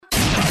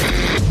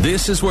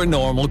This is where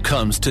normal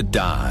comes to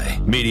die.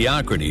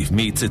 Mediocrity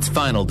meets its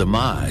final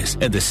demise,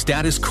 and the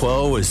status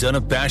quo is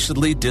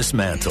unabashedly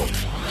dismantled.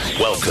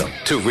 Welcome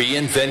to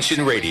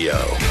Reinvention Radio.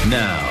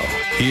 Now,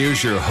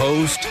 here's your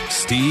host,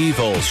 Steve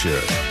Olsher.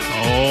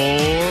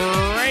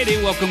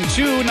 Alrighty, welcome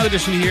to another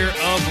edition here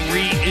of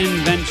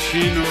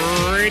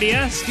Reinvention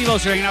Radio. Steve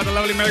Olsher hanging out with the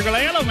lovely Mary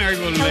Goulet. Hello, Mary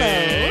Goulet.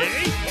 Hello.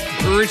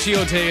 Richie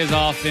Ote is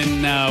off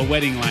in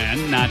wedding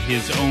land, not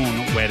his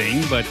own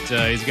wedding, but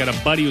he's got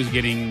a buddy who's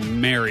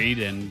getting married,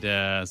 and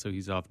so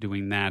he's off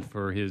doing that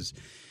for his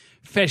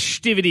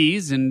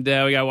festivities. And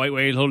we got White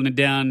Wade holding it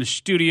down in the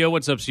studio.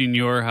 What's up,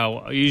 senor?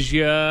 How is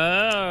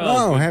ya?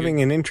 Oh,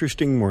 having an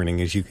interesting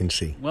morning, as you can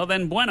see. Well,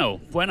 then, bueno.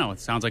 It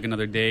sounds like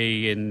another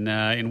day in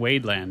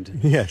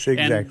Wadeland. Yes,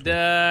 exactly.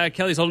 And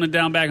Kelly's holding it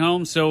down back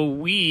home, so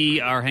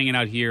we are hanging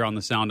out here on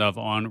the Sound Off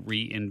on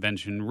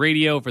Reinvention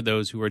Radio. For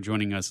those who are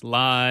joining us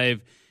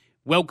live,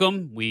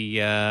 welcome.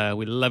 We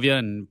love you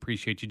and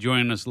appreciate you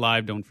joining us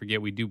live. Don't forget,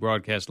 we do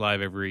broadcast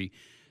live every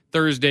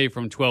Thursday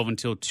from 12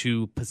 until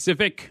 2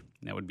 Pacific.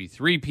 That would be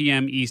 3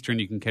 p.m. Eastern.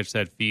 You can catch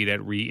that feed at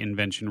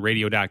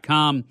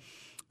reinventionradio.com.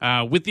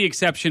 With the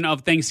exception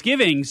of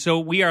Thanksgiving. So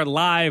we are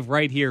live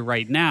right here,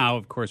 right now.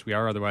 Of course we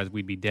are, otherwise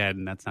we'd be dead,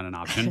 and that's not an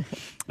option.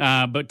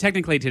 But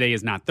technically today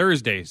is not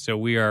Thursday, so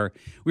we are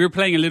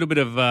playing a little bit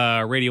of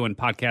radio and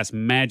podcast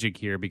magic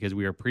here because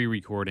we are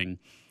pre-recording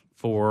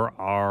for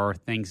our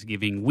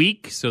Thanksgiving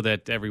week so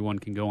that everyone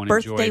can go and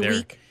enjoy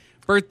their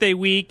birthday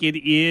week. It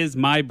is.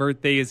 My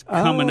birthday is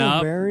coming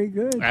up. Very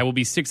good. I will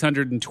be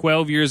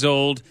 612 years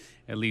old.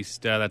 At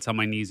least that's how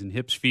my knees and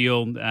hips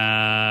feel.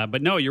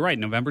 But no, you're right.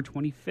 November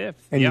 25th.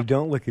 And you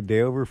don't look a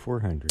day over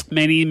 400.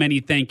 Many, many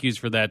thank yous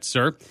for that,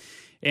 sir.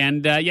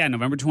 And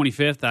November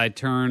 25th, I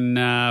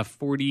turn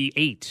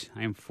 48.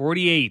 I am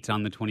 48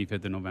 on the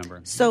 25th of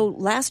November. So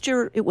last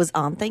year it was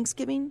on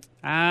Thanksgiving?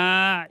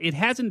 It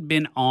hasn't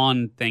been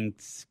on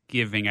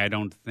Thanksgiving, I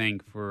don't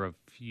think, for a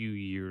few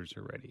years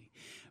already.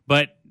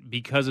 But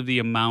because of the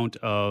amount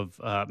of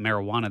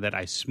marijuana that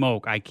I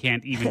smoke, I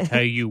can't even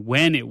tell you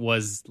when it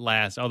was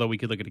last, although we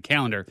could look at a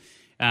calendar.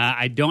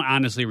 I don't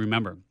honestly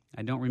remember.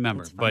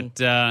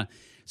 But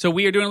so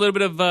we are doing a little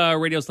bit of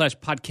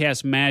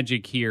radio/podcast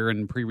magic here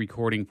and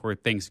pre-recording for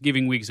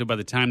Thanksgiving week. So by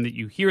the time that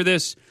you hear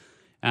this,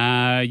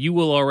 you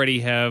will already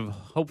have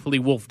hopefully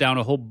wolfed down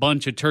a whole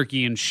bunch of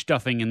turkey and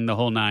stuffing and the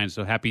whole nine.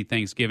 So happy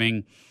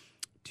Thanksgiving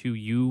to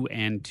you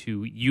and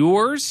to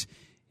yours.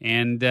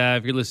 And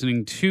if you're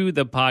listening to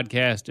the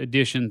podcast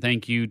edition,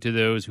 thank you to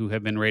those who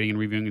have been rating and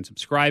reviewing and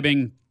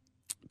subscribing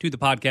to the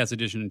podcast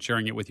edition and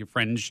sharing it with your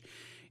friends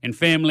and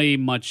family.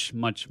 Much,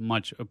 much,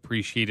 much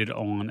appreciated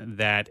on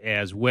that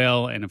as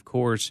well. And, of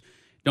course,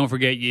 don't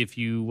forget, if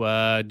you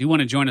do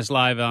want to join us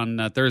live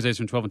on Thursdays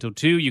from 12 until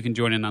 2, you can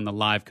join in on the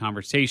live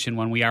conversation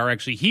when we are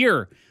actually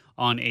here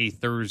on a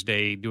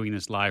Thursday doing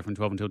this live from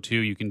 12 until 2.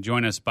 You can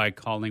join us by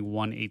calling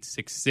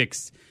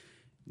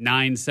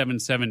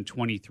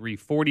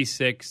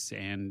 1-866-977-2346,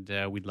 and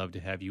we'd love to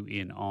have you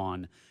in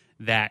on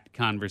that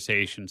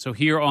conversation. So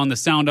here on the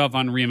Sound Off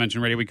on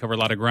Reinvention Radio, we cover a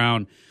lot of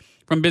ground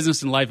from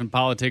business and life and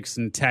politics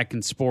and tech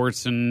and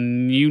sports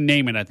and you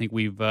name it. I think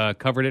we've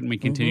covered it, and we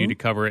continue to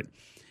cover it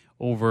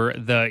over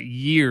the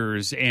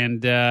years.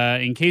 And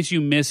in case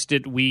you missed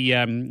it, we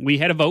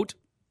had a vote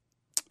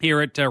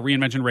here at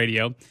Reinvention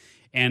Radio,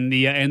 and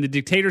the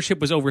dictatorship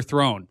was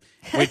overthrown,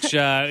 which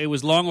it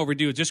was long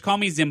overdue. Just call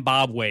me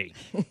Zimbabwe.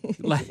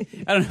 I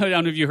don't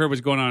know if you heard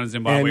what's going on in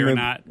Zimbabwe or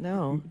not.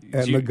 No.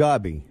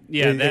 Mugabe.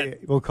 Yeah,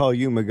 we'll call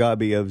you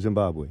Mugabe of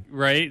Zimbabwe.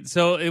 Right.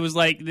 So it was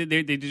like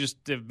they just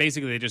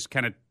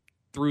kind of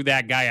threw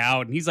that guy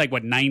out, and he's like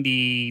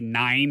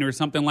 99 or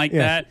something like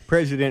that.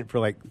 President for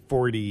like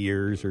 40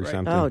 years or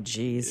something. Oh,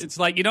 geez. It's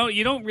like you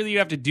don't really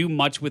have to do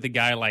much with a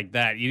guy like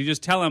that. You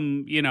just tell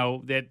him,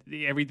 that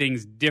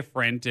everything's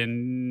different,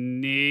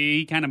 and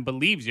he kind of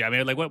believes you. I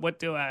mean, like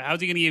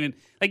how's he going to even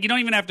you don't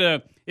even have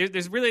to.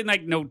 There's really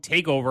like no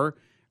takeover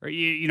or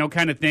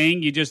kind of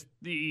thing.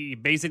 You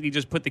basically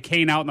just put the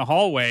cane out in the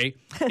hallway,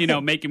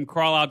 make him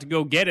crawl out to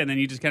go get it, and then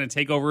you just kind of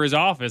take over his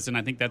office. And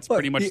I think that's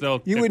pretty much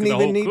you wouldn't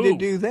even need to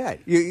do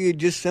that. You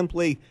just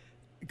simply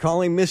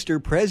call him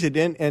Mr.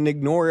 President and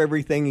ignore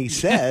everything he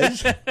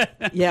says.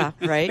 Yeah,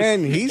 right.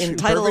 And he's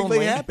perfectly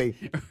only. happy.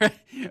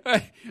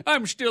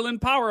 I'm still in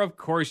power. Of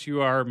course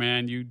you are,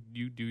 man. You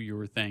do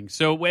your thing.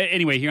 So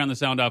anyway, here on the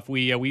Sound Off,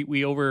 we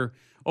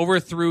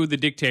overthrew the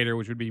dictator,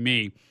 which would be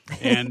me,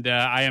 and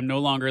I am no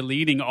longer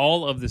leading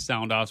all of the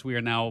Sound Offs. We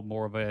are now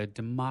more of a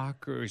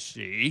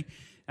democracy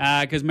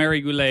because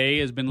Mary Goulet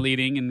has been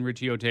leading and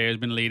Richie Ote has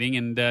been leading,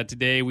 and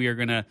today we are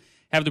going to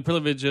have the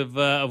privilege of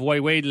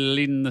White Wade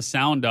leading the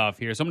Sound Off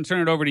here. So I'm going to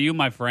turn it over to you,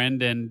 my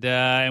friend, and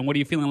what are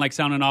you feeling like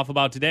sounding off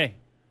about today?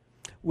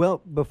 Well,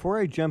 before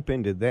I jump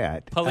into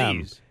that,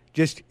 please.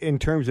 Just in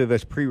terms of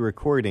us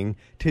pre-recording,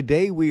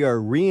 today we are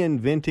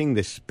reinventing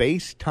the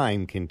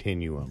space-time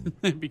continuum.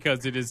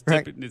 Because it is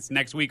it's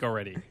next week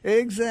already.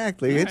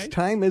 Exactly. All its right.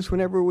 Time is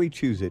whenever we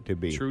choose it to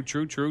be. True.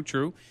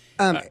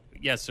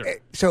 Yes, sir.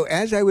 So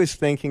as I was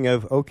thinking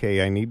of,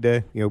 okay, I need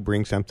to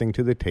bring something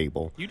to the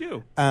table. You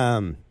do.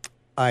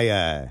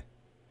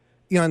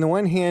 on the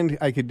one hand,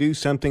 I could do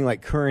something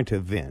like current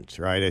events,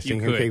 right? I was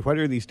thinking, okay, what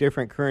are these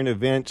different current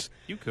events?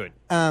 You could.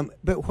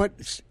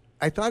 But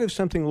I thought of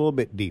something a little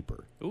bit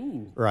deeper.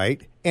 Ooh.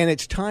 Right? And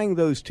it's tying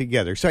those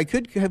together. So I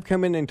could have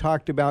come in and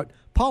talked about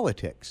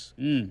politics.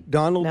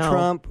 Donald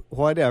Trump,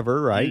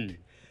 whatever, right?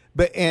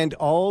 And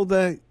all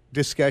the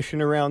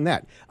discussion around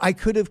that. I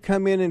could have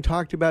come in and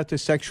talked about the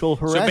sexual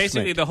harassment. So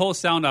basically, the whole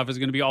sound off is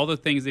going to be all the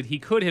things that he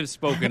could have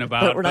spoken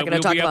about. But we're not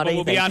going to talk about anything.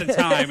 We'll be out of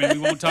time,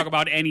 and we won't talk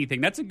about anything.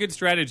 That's a good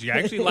strategy. I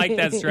actually like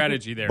that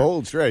strategy there.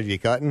 Bold strategy,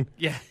 Cotton.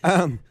 Yeah.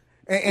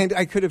 And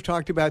I could have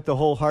talked about the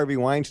whole Harvey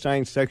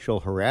Weinstein sexual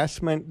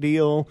harassment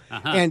deal.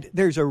 And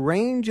there's a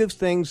range of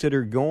things that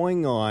are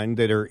going on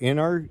that are in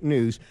our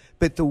news.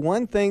 But the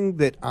one thing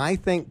that I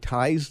think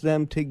ties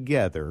them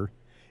together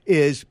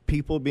is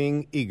people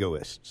being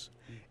egoists.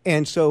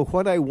 And so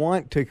what I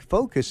want to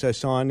focus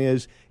us on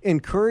is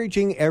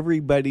encouraging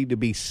everybody to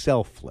be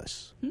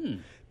selfless.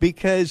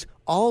 Because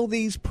all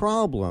these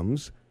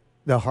problems,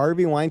 the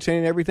Harvey Weinstein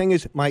and everything,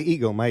 is my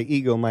ego, my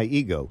ego, my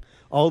ego.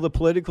 All the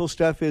political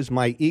stuff is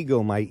my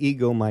ego, my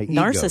ego, my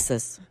ego.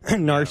 Narcissist.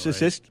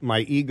 Narcissist, my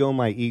ego,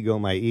 my ego,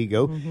 my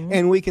ego.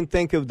 And we can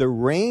think of the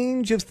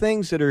range of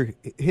things that are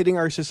hitting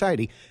our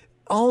society.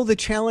 All the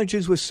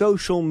challenges with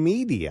social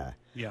media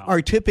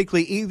are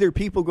typically either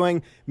people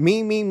going,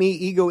 me,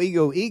 ego,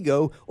 ego,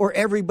 ego, or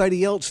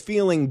everybody else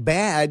feeling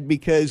bad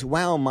because,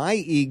 wow, my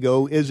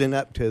ego isn't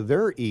up to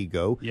their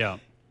ego. Yeah.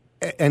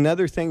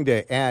 Another thing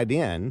to add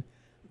in,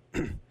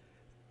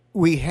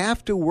 we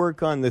have to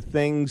work on the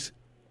things,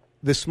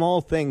 the small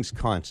things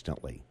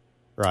constantly,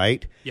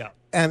 right? Yeah.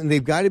 And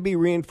they've got to be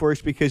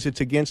reinforced because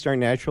it's against our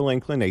natural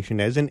inclination.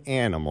 As an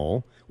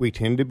animal, we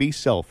tend to be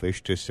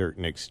selfish to a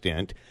certain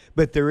extent,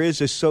 but there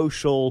is a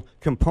social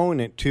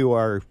component to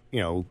our,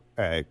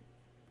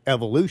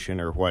 evolution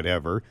or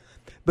whatever.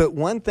 But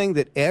one thing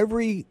that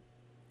every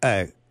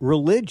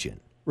religion,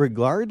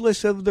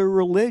 regardless of the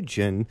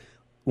religion,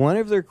 one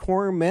of their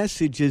core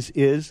messages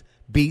is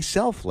be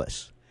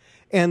selfless.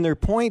 And their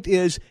point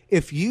is,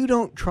 if you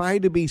don't try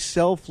to be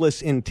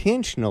selfless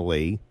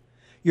intentionally,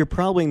 you're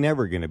probably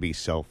never going to be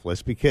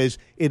selfless because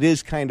it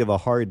is kind of a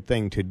hard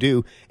thing to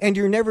do, and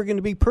you're never going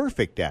to be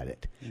perfect at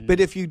it. But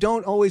if you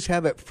don't always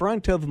have it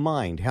front of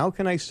mind, how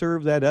can I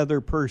serve that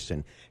other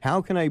person?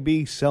 How can I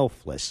be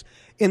selfless?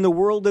 In the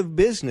world of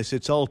business,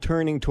 it's all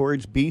turning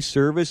towards be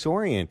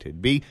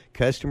service-oriented, be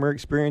customer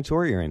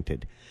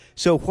experience-oriented.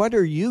 So what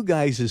are you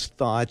guys'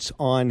 thoughts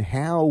on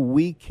how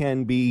we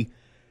can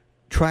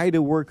try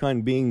to work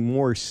on being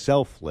more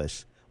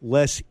selfless,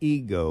 less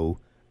ego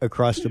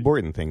across the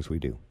board in things we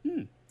do?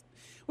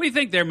 What do you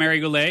think there,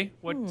 Mary Goulet?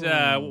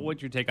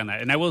 What's your take on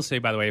that? And I will say,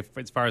 by the way,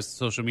 as far as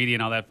social media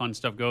and all that fun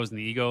stuff goes and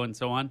the ego and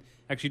so on,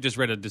 I actually just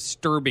read a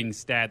disturbing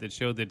stat that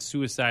showed that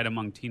suicide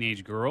among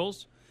teenage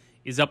girls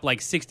is up like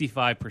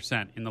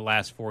 65% in the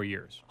last 4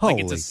 years.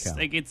 Holy cow.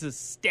 It's a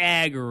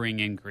staggering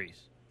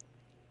increase.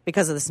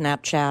 Because of the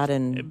Snapchat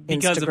and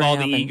because Instagram of all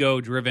the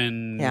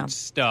ego-driven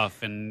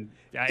stuff. And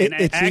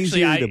it's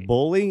easier to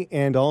bully,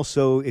 and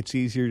also it's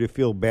easier to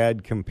feel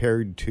bad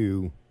compared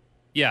to...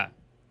 Yeah.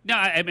 No,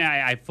 I mean,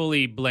 I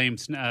fully blame.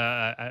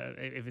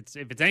 If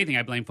it's anything,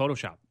 I blame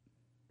Photoshop.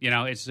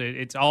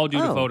 It's all due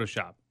to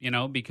Photoshop.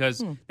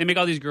 Because they make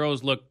all these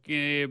girls look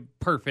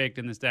perfect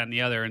and this, that, and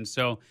the other. And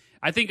so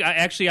I think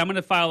I'm going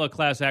to file a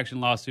class action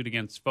lawsuit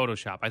against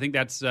Photoshop. I think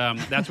that's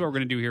what we're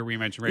going to do here.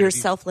 Reinvention Radio. Your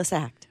selfless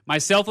act. My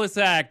selfless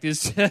act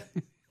is to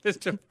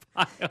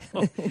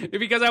file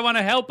because I want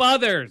to help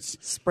others.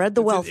 Spread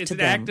the wealth to them. It's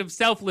an act of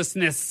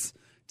selflessness.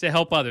 To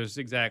help others,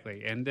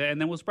 exactly, and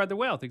then we'll spread the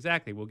wealth,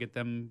 exactly. We'll get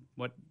them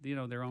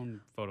their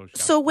own Photoshop.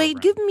 So Wade,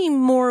 give me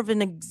more of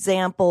an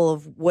example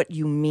of what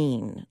you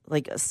mean,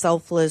 like a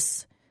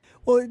selfless.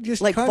 Well,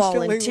 just like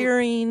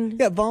volunteering.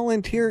 Yeah,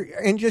 volunteer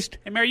and just.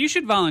 Hey, Mary, you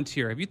should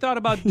volunteer. Have you thought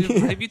about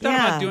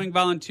about doing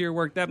volunteer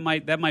work? That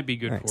might be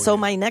good for you. So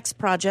my next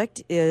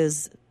project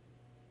is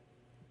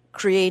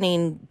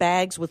creating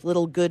bags with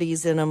little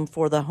goodies in them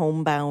for the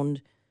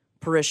homebound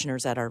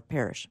parishioners at our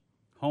parish.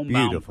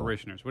 Homebound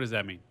parishioners. What does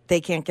that mean? They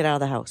can't get out of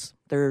the house.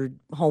 They're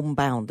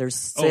homebound. They're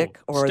sick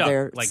or stuck,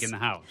 they're like in the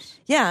house.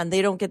 Yeah, and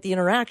they don't get the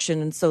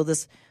interaction. And so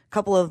this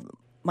couple of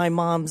my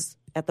moms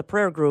at the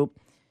prayer group,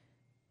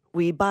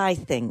 we buy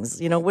things.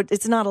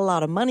 It's not a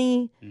lot of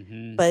money,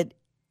 but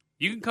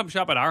you can come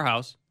shop at our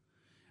house.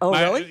 Oh,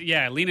 really?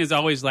 Yeah, Lena's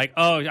always like,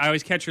 I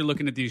always catch her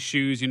looking at these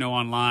shoes,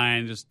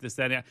 online, just this,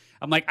 that.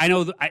 I'm like, I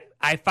know,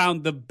 I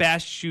found the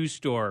best shoe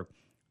store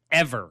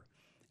ever.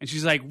 And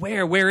she's like,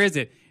 where is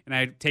it? And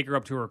I take her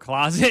up to her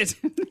closet.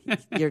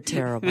 You're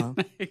terrible.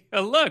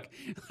 Look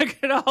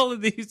at all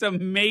of these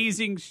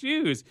amazing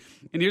shoes.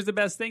 And here's the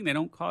best thing. They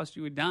don't cost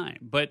you a dime.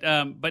 But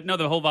no,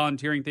 the whole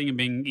volunteering thing and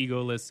being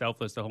egoless,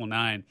 selfless, the whole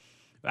nine.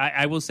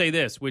 I will say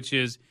this, which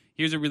is,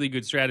 here's a really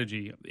good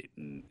strategy.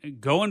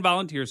 Go and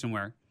volunteer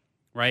somewhere,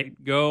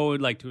 right? Go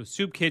like to a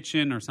soup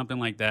kitchen or something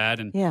like that.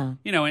 And,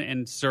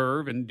 and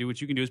serve and do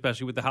what you can do,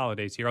 especially with the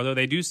holidays here. Although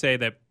they do say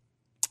that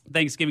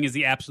Thanksgiving is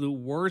the absolute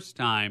worst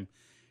time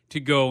to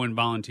go and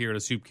volunteer at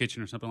a soup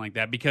kitchen or something like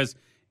that, because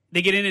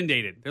They get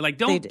inundated. They're like,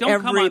 don't come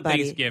on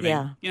everybody, Thanksgiving.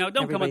 yeah. Don't come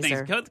on Everybody's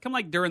Thanksgiving. Come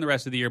like during the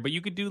rest of the year. But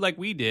you could do like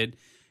we did.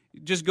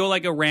 Just go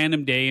like a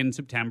random day in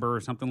September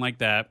or something like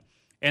that.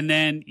 And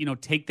then,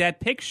 take that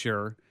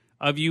picture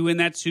of you in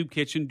that soup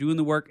kitchen doing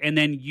the work and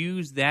then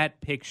use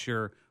that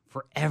picture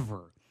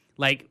forever.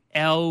 Like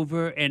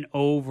over and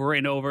over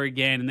and over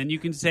again. And then you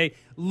can say,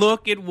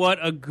 look at what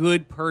a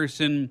good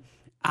person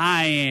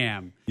I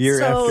am.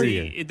 Year after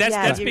year.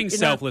 That's being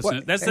selfless.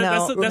 That's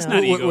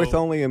not ego. With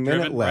only a minute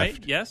driven, left.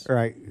 Right? Yes.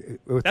 Right.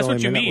 That's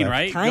what you mean, left.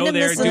 right? Kind Go of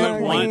there, do missing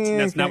it once.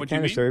 That's not what you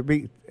mean.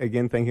 Sorry.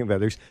 Again, thinking of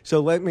others. So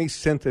let me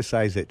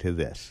synthesize it to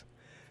this.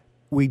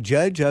 We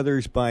judge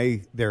others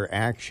by their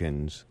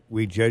actions.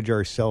 We judge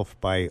ourselves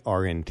by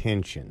our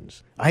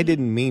intentions. I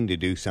didn't mean to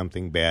do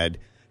something bad.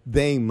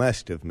 They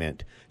must have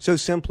meant. So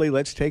simply,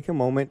 let's take a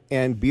moment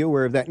and be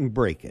aware of that and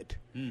break it.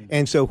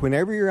 And so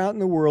whenever you're out in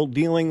the world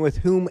dealing with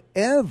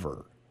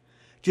whomever,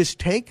 just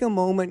take a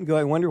moment and go,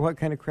 I wonder what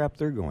kind of crap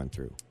they're going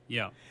through.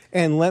 Yeah.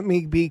 And let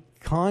me be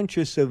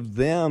conscious of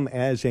them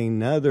as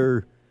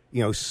another,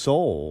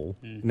 soul,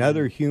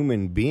 another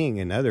human being,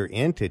 another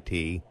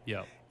entity,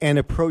 and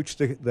approach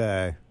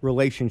the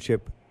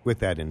relationship with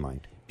that in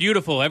mind.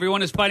 Beautiful.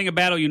 Everyone is fighting a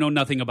battle you know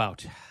nothing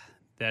about.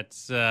 That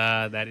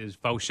is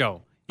faux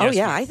show. Yes,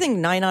 I think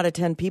 9 out of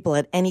 10 people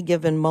at any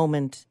given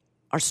moment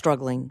are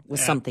struggling with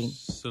something.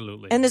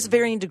 Absolutely. And there's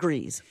varying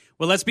degrees.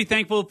 Well, let's be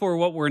thankful for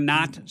what we're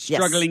not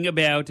struggling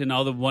about and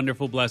all the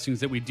wonderful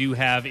blessings that we do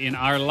have in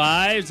our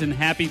lives. And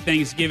happy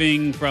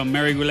Thanksgiving from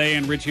Mary Goulet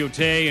and Richie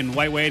Ote and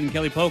White Wade and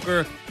Kelly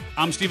Poker.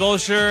 I'm Steve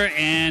Olsher,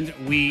 and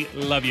we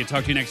love you.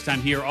 Talk to you next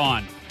time here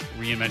on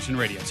Reinvention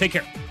Radio. Take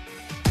care.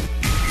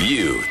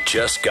 You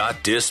just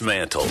got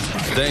dismantled.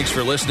 Thanks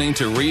for listening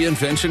to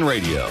Reinvention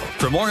Radio.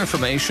 For more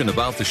information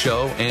about the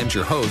show and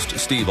your host,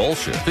 Steve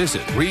Olsher,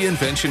 visit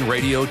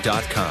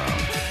reinventionradio.com.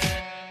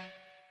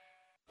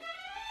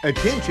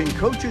 Attention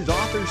coaches,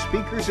 authors,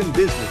 speakers, and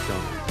business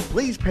owners.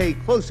 Please pay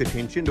close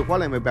attention to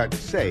what I'm about to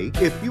say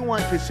if you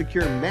want to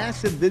secure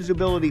massive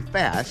visibility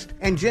fast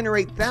and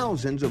generate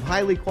thousands of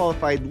highly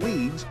qualified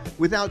leads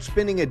without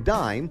spending a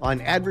dime on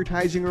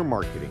advertising or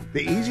marketing.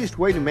 The easiest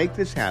way to make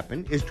this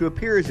happen is to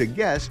appear as a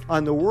guest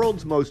on the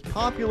world's most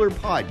popular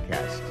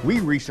podcast.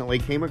 We recently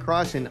came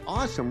across an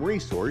awesome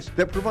resource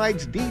that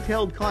provides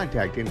detailed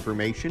contact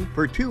information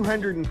for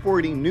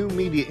 240 new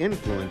media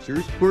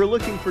influencers who are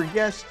looking for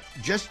guests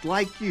just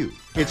like you.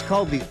 It's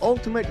called the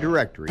Ultimate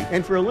Directory,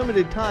 and for a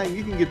limited time,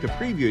 you can get the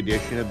preview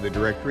edition of the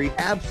directory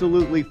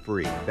absolutely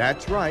free.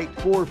 That's right,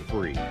 for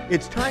free.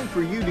 It's time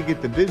for you to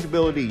get the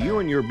visibility you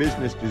and your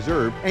business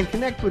deserve and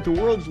connect with the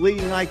world's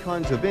leading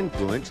icons of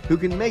influence who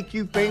can make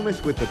you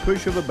famous with the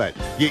push of a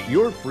button. Get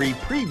your free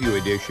preview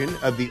edition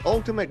of the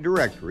Ultimate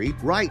Directory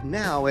right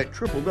now at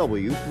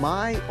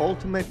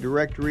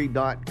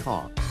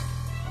www.myultimatedirectory.com.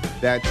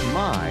 That's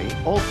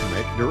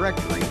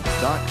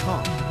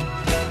myultimatedirectory.com.